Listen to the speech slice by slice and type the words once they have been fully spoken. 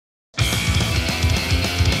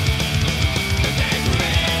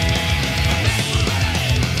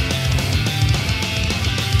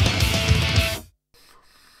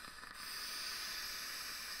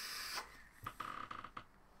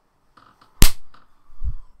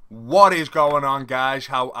What is going on, guys?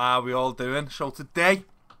 How are we all doing? So today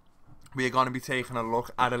we are going to be taking a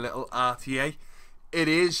look at a little RTA. It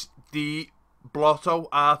is the Blotto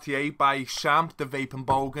Rta by Sam, the vaping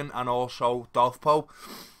bogan, and also dovpo.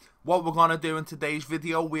 What we're going to do in today's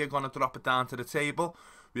video, we are going to drop it down to the table.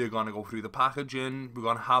 We are going to go through the packaging. We're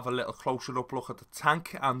going to have a little closer up look at the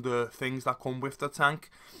tank and the things that come with the tank.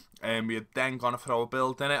 And we are then going to throw a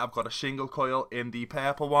build in it. I've got a single coil in the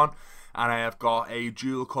purple one, and I have got a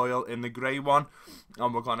dual coil in the grey one.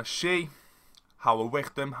 And we're going to see how I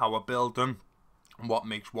wick them, how I build them, and what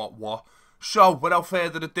makes what. So, without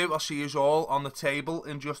further ado, I'll see you all on the table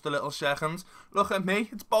in just a little second. Look at me,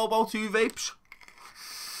 it's Bobo 2 Vapes.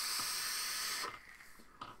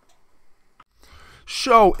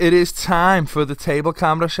 So, it is time for the table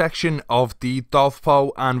camera section of the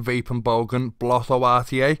dovpo and vaping bogan Blotto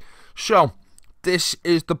Rta. So, this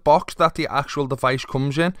is the box that the actual device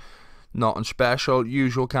comes in. Nothing special,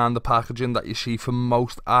 usual kind of packaging that you see for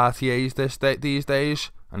most RTAs these days.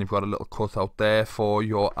 And you've got a little cutout there for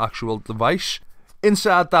your actual device.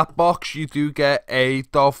 Inside that box, you do get a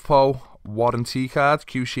dovpo warranty card,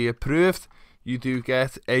 QC approved. You do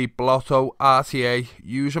get a Blotto Rta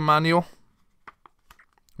user manual,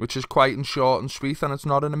 which is quite and short and sweet, and it's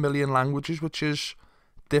not in a million languages, which is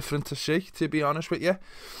different to see, to be honest with you.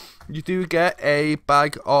 You do get a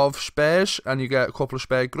bag of spares, and you get a couple of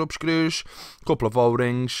spare grub screws, a couple of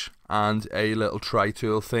O-rings, and a little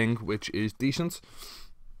tri-tool thing, which is decent.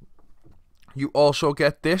 You also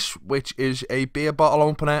get this, which is a beer bottle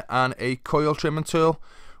opener and a coil trimming tool,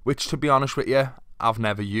 which, to be honest with you, I've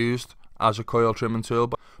never used as a coil trimming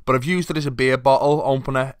tool, but I've used it as a beer bottle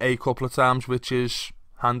opener a couple of times, which is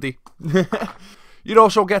handy. You'd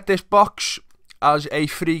also get this box as a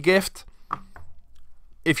free gift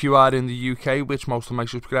if you are in the UK, which most of my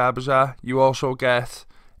subscribers are. You also get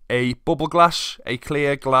a bubble glass, a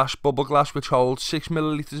clear glass bubble glass, which holds 6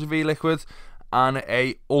 millilitres of e-liquid, and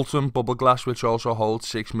a Ultem bubble glass, which also holds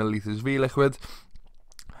 6 millilitres of e-liquid,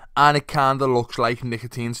 and it kind of looks like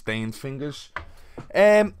nicotine stained fingers.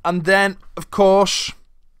 And then, of course,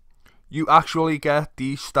 you actually get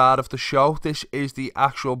the start of the show. This is the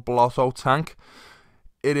actual Blotto tank.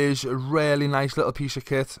 It is a really nice little piece of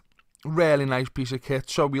kit. Really nice piece of kit.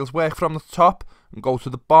 So we'll work from the top and go to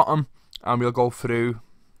the bottom, and we'll go through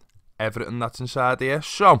everything that's inside here.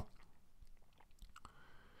 So,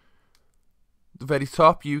 the very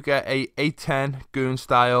top, you get a 810 goon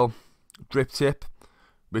style drip tip,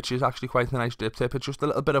 which is actually quite a nice drip tip. It's just a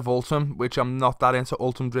little bit of Ultem, which I'm not that into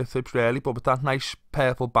Ultem drip tips really, but with that nice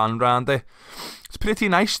purple band around it, it's pretty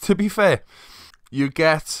nice, to be fair. You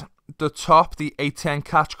get the top, the 810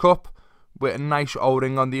 catch cup, with a nice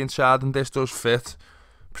O-ring on the inside, and this does fit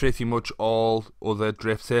pretty much all other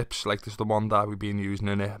drip tips. Like, this is the one that we've been using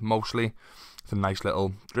in it mostly. It's a nice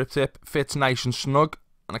little drip tip, fits nice and snug,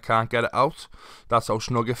 and I can't get it out. That's how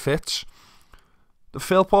snug it fits. The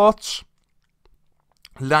fill ports,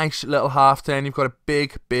 nice little half turn. You've got a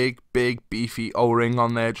big beefy O-ring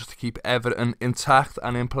on there just to keep everything intact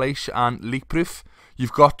and in place and leak proof.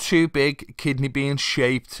 You've got two big kidney bean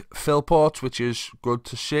shaped fill ports, which is good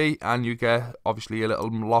to see, and you get obviously a little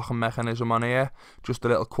locking mechanism on here, just a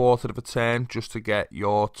little quarter of a turn just to get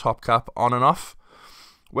your top cap on and off.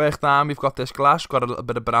 Work down, we've got this glass, got a little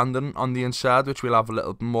bit of branding on the inside, which we'll have a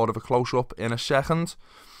little more of a close-up in a second.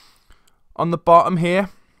 On the bottom here,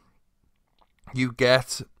 you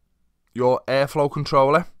get your airflow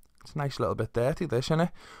controller. It's a nice little bit dirty, this, isn't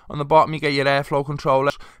it? On the bottom, you get your airflow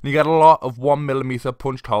controller. And you get a lot of 1mm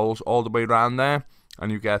punched holes all the way around there.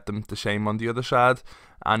 And you get them the same on the other side.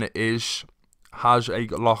 And it has a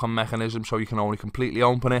locking mechanism, so you can only completely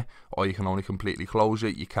open it, or you can only completely close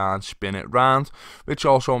it. You can't spin it round, which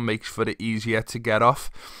also makes for it easier to get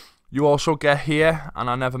off. You also get here, and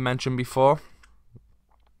I never mentioned before,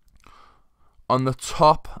 on the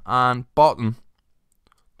top and bottom,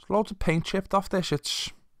 there's loads of paint chipped off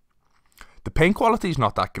this. The paint quality is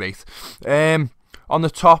not that great. On the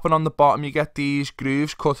top and on the bottom, you get these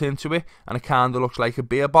grooves cut into it, and it kind of looks like a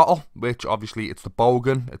beer bottle, which obviously it's the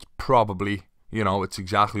bogan. It's probably, you know, it's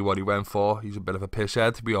exactly what he went for. He's a bit of a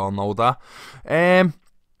pisshead, we all know that. To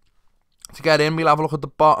get in, we'll have a look at the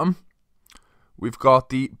bottom. We've got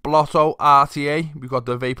the Blotto Rta, we've got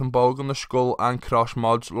the vaping bogan, the skull and cross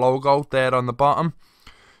mods logo there on the bottom.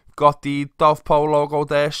 Got the dovpo logo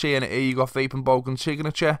there, seeing it here, you got vaping bogan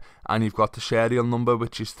signature, and you've got the serial number,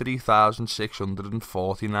 which is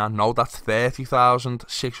 3,649. No, that's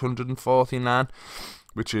 30,649,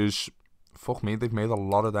 which is, fuck me, they've made a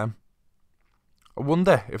lot of them. I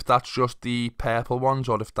wonder if that's just the purple ones,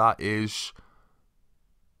 or if that is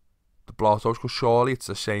the Blottos, because surely it's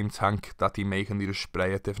the same tank that they make and they just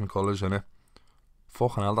spray it different colours in it.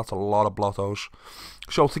 Fucking hell, that's a lot of Blottos.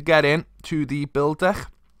 So to get in to the build deck,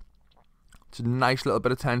 it's a nice little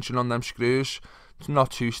bit of tension on them screws. It's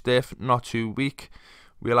not too stiff, not too weak.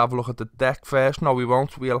 We'll have a look at the deck first. No, we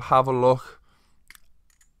won't. We'll have a look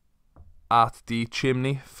at the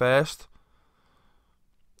chimney first.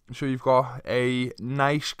 So you've got a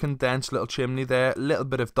nice condensed little chimney there. A little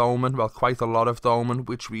bit of doming, well, quite a lot of doming,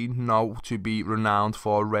 which we know to be renowned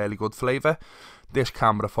for really good flavour. This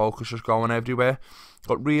camera focus is going everywhere.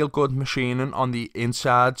 Got real good machining on the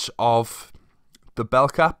insides of the bell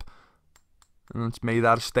cap. And it's made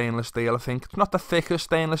out of stainless steel, I think. It's not the thickest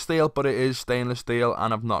stainless steel, but it is stainless steel,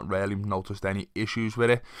 and I've not really noticed any issues with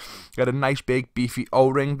it. Got a nice big beefy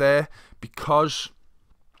O-ring there, because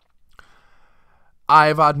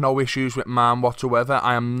I've had no issues with mine whatsoever.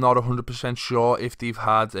 I am not 100% sure if they've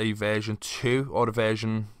had a version 2 or a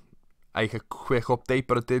version, like a quick update,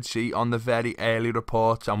 but I did see on the very early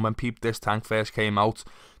reports, and when this tank first came out,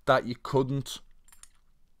 that you couldn't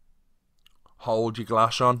hold your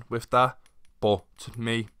glass on with that. But to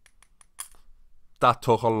me, that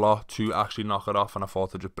took a lot to actually knock it off, and I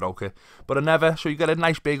thought I just broke it. But I never. So you get a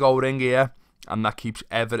nice big O-ring here, and that keeps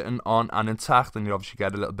everything on and intact, and you obviously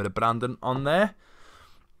get a little bit of branding on there.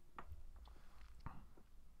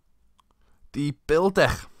 The build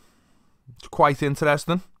deck, it's quite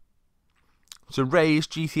interesting. It's a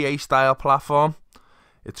raised GTA style platform.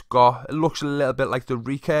 It looks a little bit like the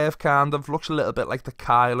recurve, kind of. Looks a little bit like the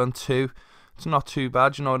coil too. It's not too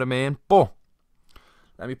bad, you know what I mean? But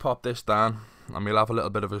let me pop this down, and we'll have a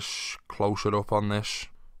little bit of a closer up on this.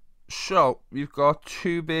 So we've got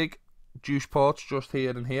two big juice ports just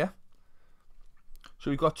here and here.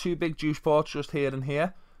 So we've got two big juice ports just here and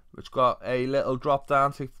here. It's got a little drop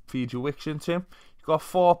down to feed your wicks into. You've got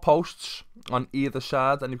 4 posts on either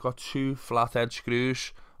side, and you've got 2 flathead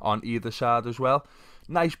screws on either side as well.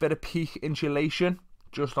 Nice bit of peak insulation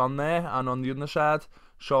just on there and on the other side.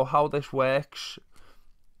 So how this works,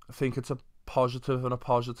 I think it's a positive and a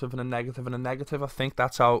positive and a negative and a negative. I think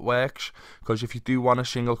that's how it works, because if you do want to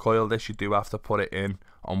single coil this, you do have to put it in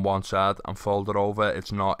on one side and fold it over.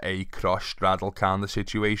 It's not a cross straddle kind of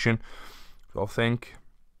situation. So I think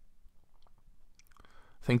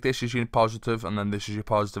this is your positive, and then this is your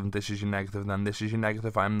positive, and this is your negative, and then this is your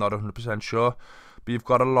negative. I'm not 100% sure, but you've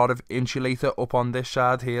got a lot of insulator up on this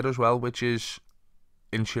side here as well, which is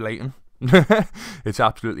insulating. It's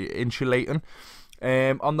absolutely insulating.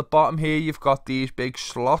 On the bottom here, you've got these big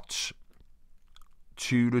slots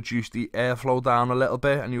to reduce the airflow down a little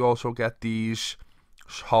bit, and you also get these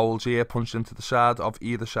holes here punched into the side of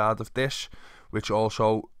either side of this, which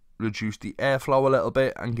also reduce the airflow a little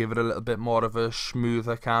bit and give it a little bit more of a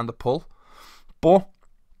smoother kind of pull. But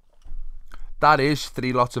that is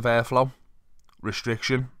 3 lots of airflow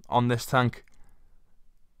restriction on this tank.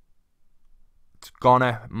 It's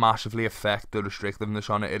gonna massively affect the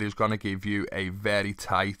restrictiveness on it. It is gonna give you a very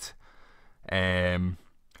tight,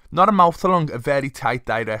 not a mouth to lung, a very tight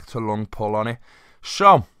direct to lung pull on it.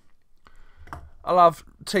 So I'll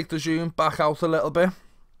take the zoom back out a little bit.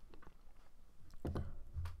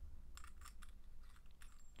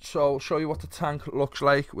 So show you what the tank looks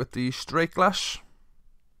like with the straight glass,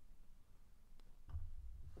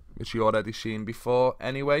 which you already seen before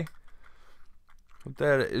anyway.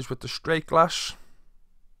 There it is with the straight glass.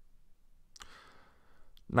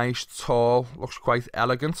 Nice, tall, looks quite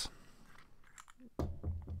elegant.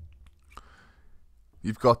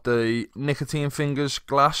 You've got the nicotine fingers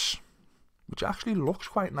glass, which actually looks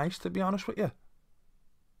quite nice, to be honest with you.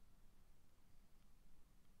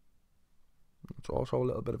 It's also a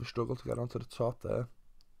little bit of a struggle to get onto the top there.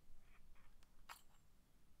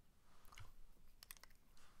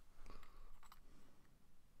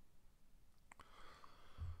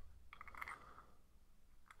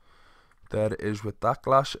 There it is with that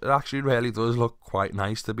glass. It actually really does look quite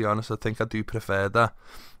nice, to be honest. I think I do prefer that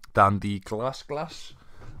than the glass.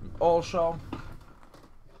 Also,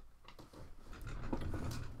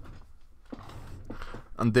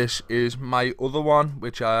 and this is my other one,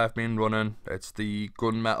 which I've been running. It's the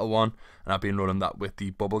gunmetal one, and I've been running that with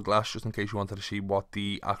the bubble glass, just in case you wanted to see what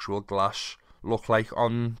the actual glass looked like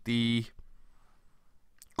on the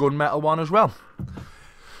gunmetal one as well.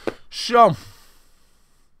 So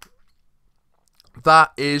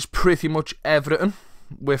that is pretty much everything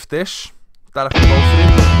with this that I can go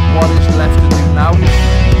through. What is left to do now?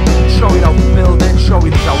 Show you how to build it, show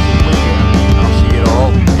you how to win it, and I'll see you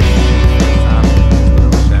all.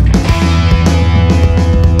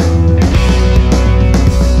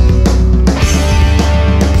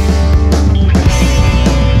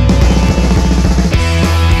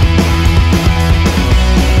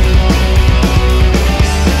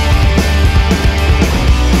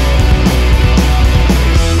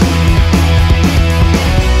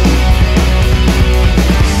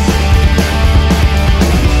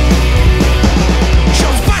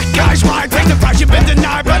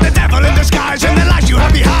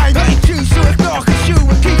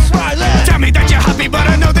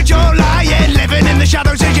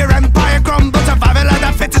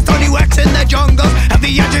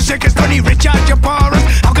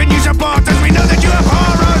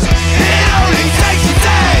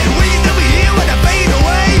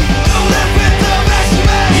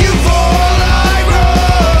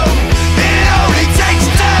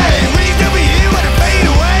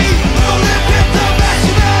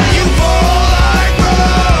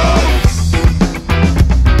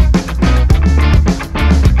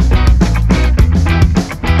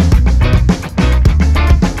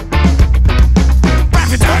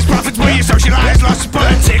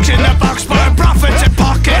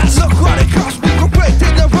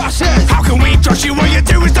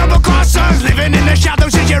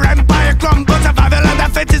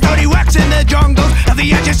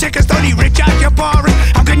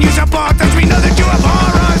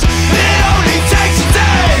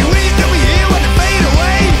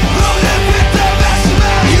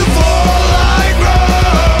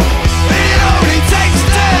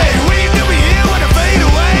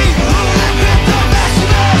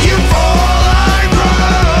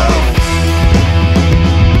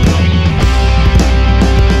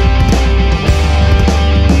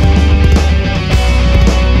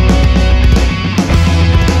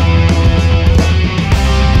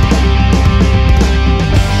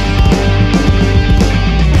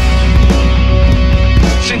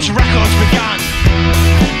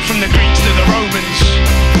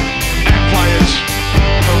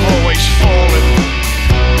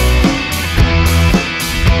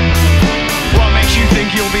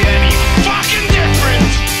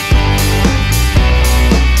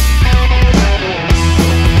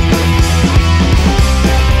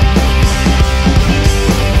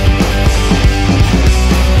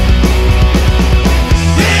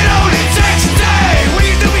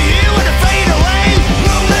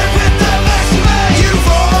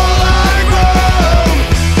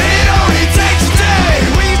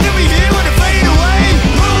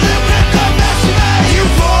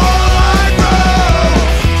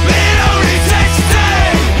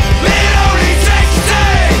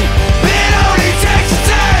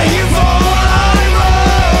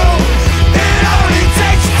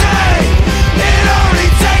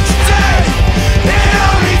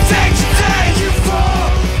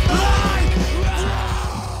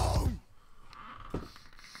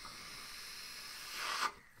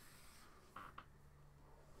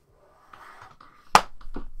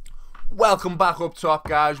 Welcome back up top,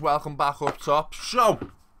 guys. Welcome back up top. So,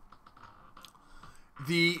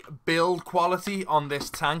 the build quality on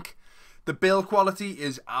this tank. The build quality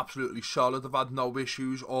is absolutely solid. I've had no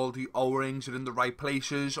issues. All the O-rings are in the right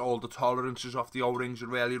places. All the tolerances off the O-rings are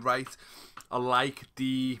really right. I like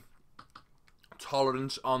the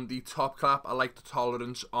tolerance on the top cap. I like the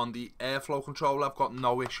tolerance on the airflow controller. I've got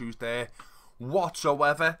no issues there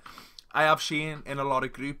whatsoever. I have seen in a lot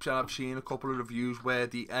of groups, and I've seen a couple of reviews where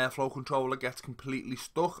the airflow controller gets completely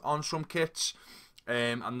stuck on some kits,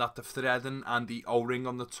 and that the threading and the O-ring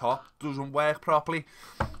on the top doesn't work properly.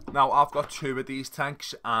 Now, I've got two of these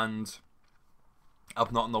tanks and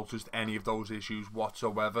I've not noticed any of those issues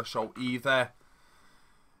whatsoever. So either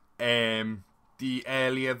the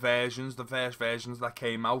earlier versions, the first versions that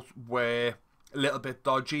came out, were a little bit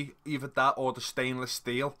dodgy. Either that or the stainless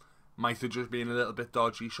steel might have just been a little bit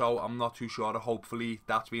dodgy, so I'm not too sure. Hopefully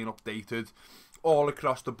that's been updated all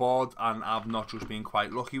across the board, and I've not just been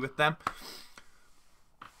quite lucky with them.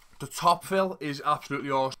 The top fill is absolutely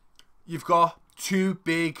awesome. You've got two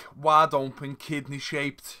big, wide open, kidney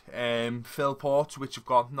shaped fill ports, which have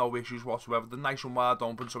got no issues whatsoever. They're nice and wide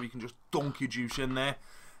open, so you can just dunk your juice in there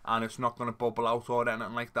and it's not going to bubble out or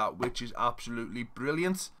anything like that, which is absolutely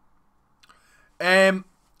brilliant.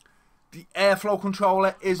 The airflow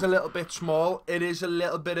controller is a little bit small. It is a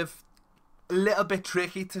little bit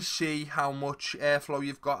tricky to see how much airflow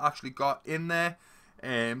you've actually got in there.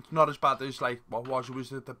 It's not as bad as like what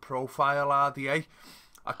was it, the Profile RDA.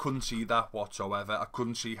 I couldn't see that whatsoever. I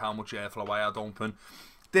couldn't see how much airflow I had open.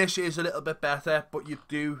 This is a little bit better, but you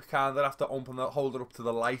do kind of have to hold it up to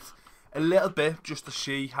the light a little bit just to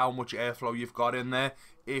see how much airflow you've got in there,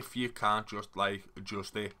 if you can't just like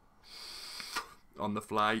adjust it on the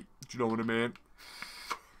fly. Do you know what I mean?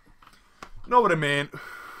 Know what I mean?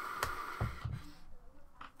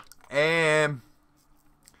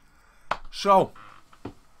 So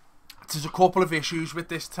there's a couple of issues with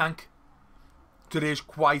this tank. There is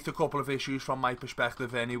quite a couple of issues from my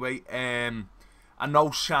perspective anyway. I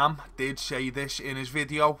know Sam did say this in his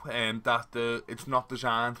video, that it's not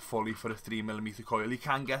designed fully for a 3mm coil. You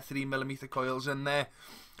can get 3mm coils in there,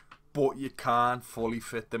 but you can't fully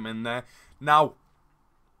fit them in there. Now,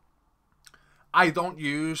 I don't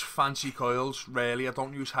use fancy coils, really. I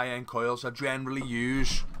don't use high-end coils. I generally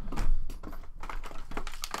use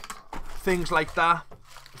things like that,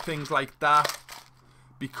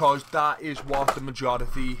 because that is what the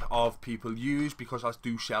majority of people use, because I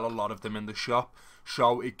do sell a lot of them in the shop.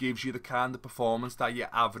 So it gives you the kind of performance that your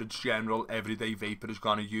average general everyday vapor is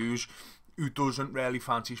going to use, who doesn't really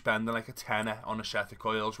fancy spending like a tenner on a set of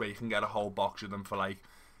coils, where you can get a whole box of them for like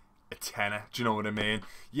a tenner. Do you know what I mean?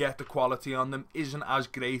 Yet the quality on them isn't as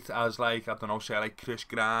great as, like, I don't know, say like Chris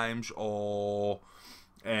Grimes or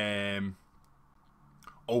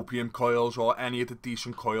Opium Coils or any of the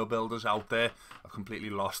decent coil builders out there. I've completely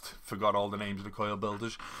forgot all the names of the coil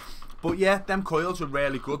builders. But yeah, them coils are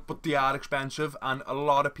really good, but they are expensive, and a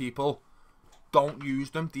lot of people don't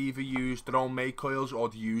use them. They either use their own made coils or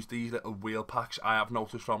they use these little wheel packs. I have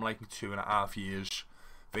noticed from like 2.5 years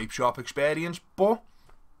vape shop experience, but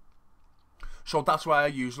so that's why I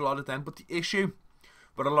use a lot of them. But the issue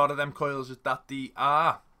with a lot of them coils is that they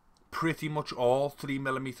are pretty much all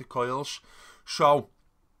 3mm coils. So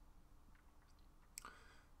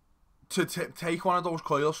to take one of those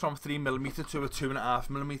coils from 3mm to a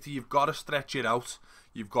 2.5mm, you've got to stretch it out.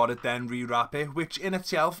 You've got to then rewrap it, which in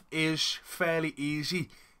itself is fairly easy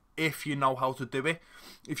if you know how to do it.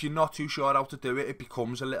 If you're not too sure how to do it, it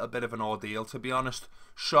becomes a little bit of an ordeal, to be honest.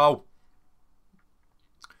 So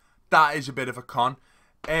that is a bit of a con.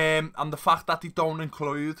 And the fact that they don't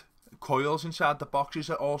include coils inside the boxes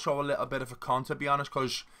are also a little bit of a con, to be honest,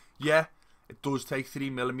 because yeah, it does take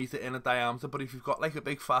 3mm in a diameter, but if you've got like a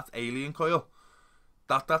big fat alien coil,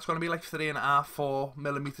 that's going to be like 3.5,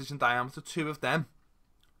 4mm in diameter. Two of them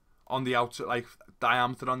on the outside, like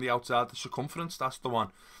diameter on the outside, the circumference, that's the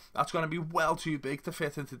one. That's going to be well too big to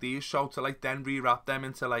fit into these, so to like then rewrap them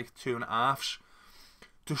into like 2.5s,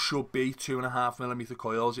 there should be 2.5mm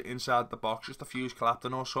coils inside the box, just a fuse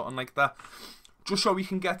Clapton or something like that, just so we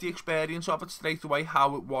can get the experience of it straight away,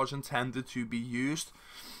 how it was intended to be used.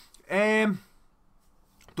 The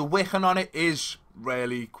wicking on it is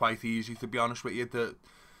really quite easy, to be honest with you.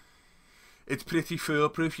 It's pretty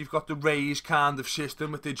foolproof. You've got the raised kind of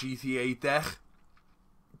system with the GTA deck.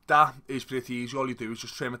 That is pretty easy. All you do is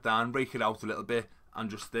just trim it down, break it out a little bit, and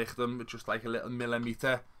just stick them with just like a little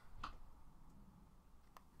millimeter.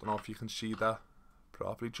 Don't know if you can see that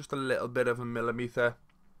properly. Just a little bit of a millimeter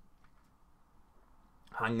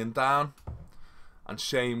hanging down. And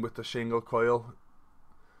same with the single coil.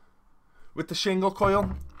 With the single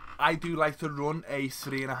coil, I do like to run a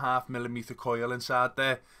 3.5mm coil inside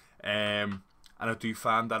there, and I do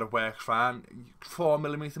find that it works fine.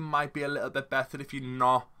 4mm might be a little bit better if you're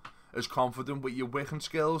not as confident with your wicking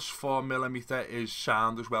skills. 4mm is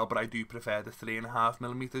sound as well, but I do prefer the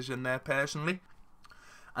 3.5mm in there personally.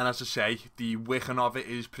 And as I say, the wicking of it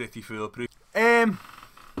is pretty foolproof. 3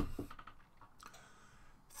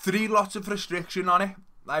 lots of restriction on it.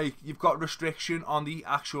 Like, you've got restriction on the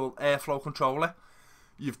actual airflow controller.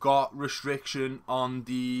 You've got restriction on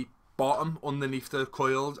the bottom underneath the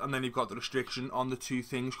coils, and then you've got the restriction on the two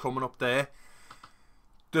things coming up there.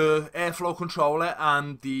 The airflow controller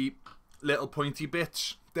and the little pointy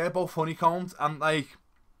bits, they're both honeycombed, and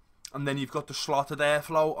then you've got the slotted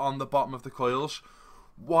airflow on the bottom of the coils.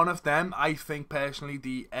 One of them, I think personally,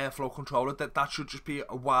 the airflow controller, that should just be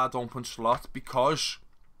a wide open slot, because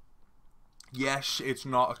yes, it's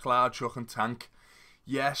not a cloud chucking tank.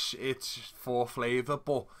 Yes, it's for flavour,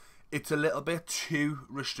 but it's a little bit too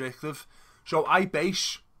restrictive. So I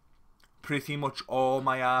base pretty much all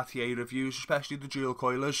my RTA reviews, especially the dual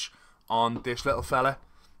coilers, on this little fella.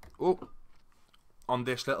 On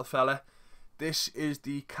this little fella. This is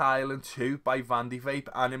the Coil 2 by Vape,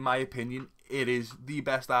 and in my opinion, it is the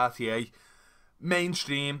best RTA,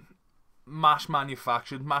 mainstream, mass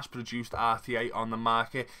manufactured, mass produced RTA on the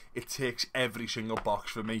market. It ticks every single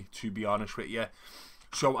box for me, to be honest with you.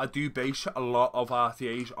 So I do base a lot of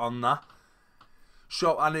RTAs on that.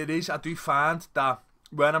 So, and it is, I do find that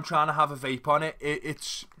when I'm trying to have a vape on it,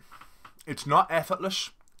 it's not effortless.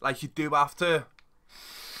 Like, you do have to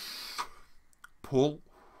pull.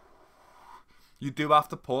 You do have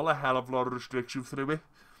to pull a hell of a lot of restriction through it.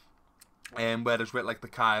 Whereas with like the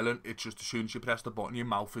Coil, it's just as soon as you press the button, your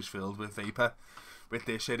mouth is filled with vapour. With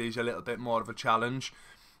this, it is a little bit more of a challenge.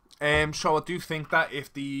 So I do think that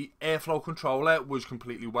if the airflow controller was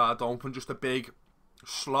completely wide open, just a big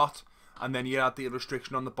slot, and then you had the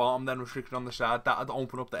restriction on the bottom, then restriction on the side, that would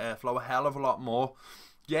open up the airflow a hell of a lot more.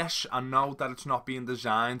 Yes, I know that it's not being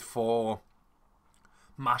designed for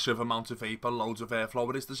massive amounts of vapour, loads of airflow.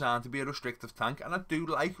 It is designed to be a restrictive tank, and I do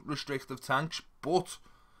like restrictive tanks, but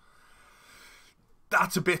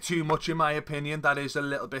that's a bit too much in my opinion. That is a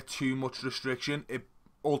little bit too much restriction. It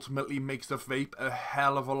ultimately makes the vape a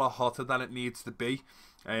hell of a lot hotter than it needs to be,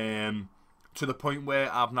 to the point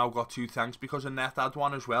where I've now got 2 tanks, because Annette had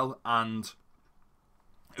one as well, and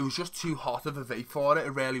it was just too hot of a vape for it.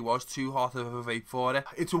 It really was too hot of a vape for it.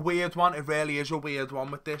 It's a weird one. It really is a weird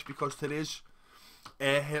one with this, because there is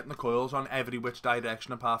air hitting the coils on every which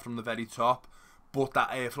direction apart from the very top, but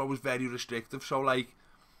that airflow is very restrictive. So like,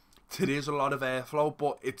 there is a lot of airflow,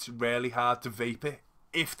 but it's really hard to vape it,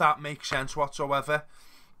 if that makes sense whatsoever.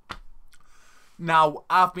 Now,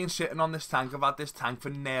 I've been sitting on this tank. I've had this tank for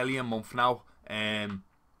nearly a month now. And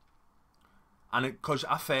because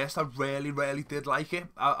at first I really did like it.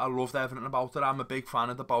 I loved everything about it. I'm a big fan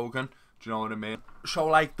of the bogan. Do you know what I mean? So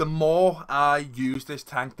like, the more I used this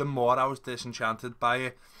tank, the more I was disenchanted by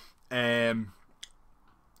it. To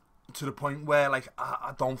the point where like,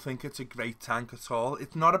 I don't think it's a great tank at all.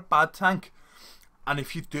 It's not a bad tank. And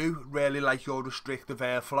if you do really like your restrictive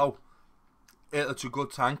airflow, it's a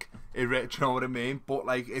good tank. Do you know what I mean? But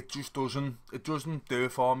like, it just doesn't do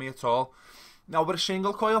it for me at all. Now with a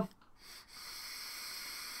single coil,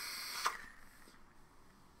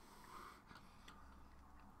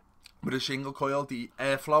 the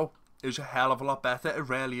airflow is a hell of a lot better. It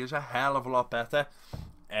really is a hell of a lot better.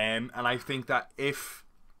 And I think that if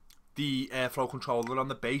the airflow controller on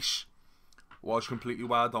the base was completely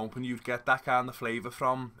wide open, you'd get that kind of flavour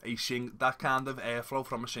from that kind of airflow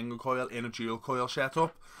from a single coil in a dual coil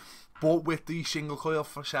setup. But with the single coil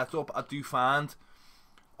setup, I do find,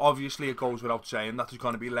 obviously it goes without saying that there's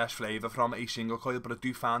going to be less flavour from a single coil, but I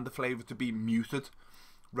do find the flavour to be muted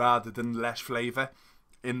rather than less flavour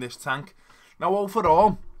in this tank. Now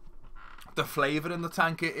overall, the flavour in the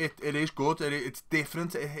tank, it is good. It's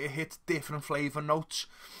different. It hits different flavour notes,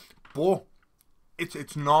 but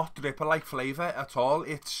it's not dripper like flavour at all.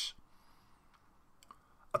 It's,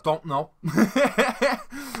 I don't know.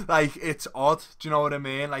 Like, it's odd. Do you know what I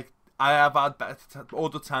mean? Like, I have had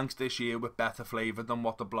other tanks this year with better flavour than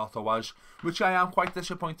what the Blotto was, which I am quite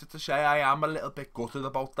disappointed to say. I am a little bit gutted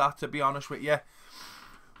about that, to be honest with you.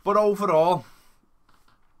 But overall,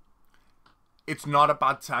 it's not a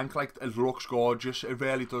bad tank. Like, it looks gorgeous. It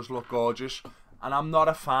really does look gorgeous. And I'm not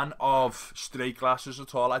a fan of straight glasses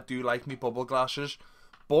at all. I do like me bubble glasses,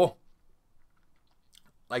 but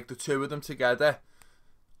like, the two of them together,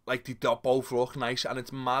 like, they both look nice, and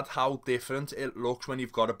it's mad how different it looks when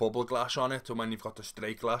you've got a bubble glass on it and when you've got the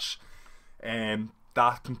straight glass.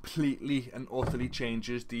 That completely and utterly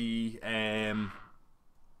changes the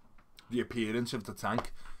the appearance of the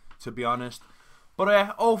tank, to be honest.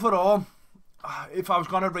 But overall, if I was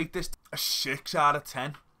going to rate this a 6 out of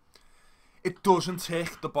 10, it doesn't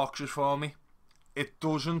tick the boxes for me. It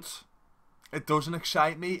doesn't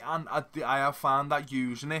excite me, and I have found that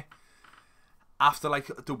using it after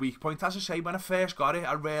like the weak point, as I say, when I first got it,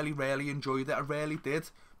 I really enjoyed it. I really did.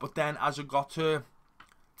 But then as I got to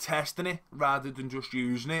testing it rather than just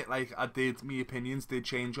using it, like my opinions did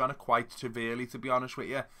change on it quite severely, to be honest with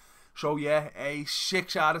you. So yeah, a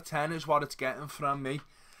 6 out of 10 is what it's getting from me.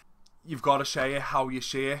 You've got to say it how you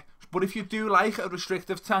see it. But if you do like a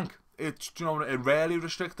restrictive tank, it's, you know, a really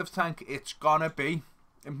restrictive tank, it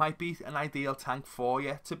might be an ideal tank for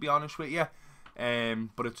you, to be honest with you.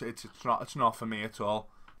 But it's not for me at all.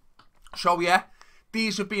 So yeah,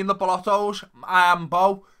 these have been the Blottos. I am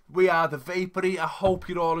Bo. We are the Vapery. I hope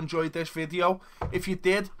you all enjoyed this video. If you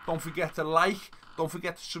did, don't forget to like. Don't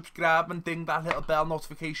forget to subscribe and ding that little bell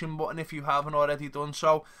notification button if you haven't already done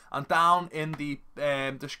so. And down in the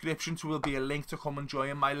description will be a link to come and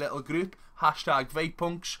join my little group.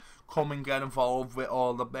 #VapePunks. Come and get involved with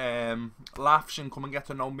all the laughs and come and get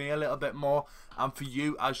to know me a little bit more. And for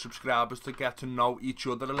you as subscribers to get to know each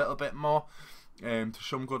other a little bit more. There's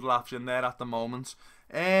some good laughs in there at the moment.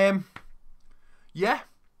 Yeah,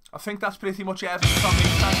 I think that's pretty much everything from me.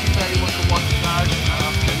 Thank you very much for watching, guys. And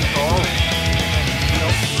I'll see you all.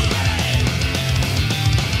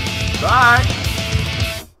 Bye.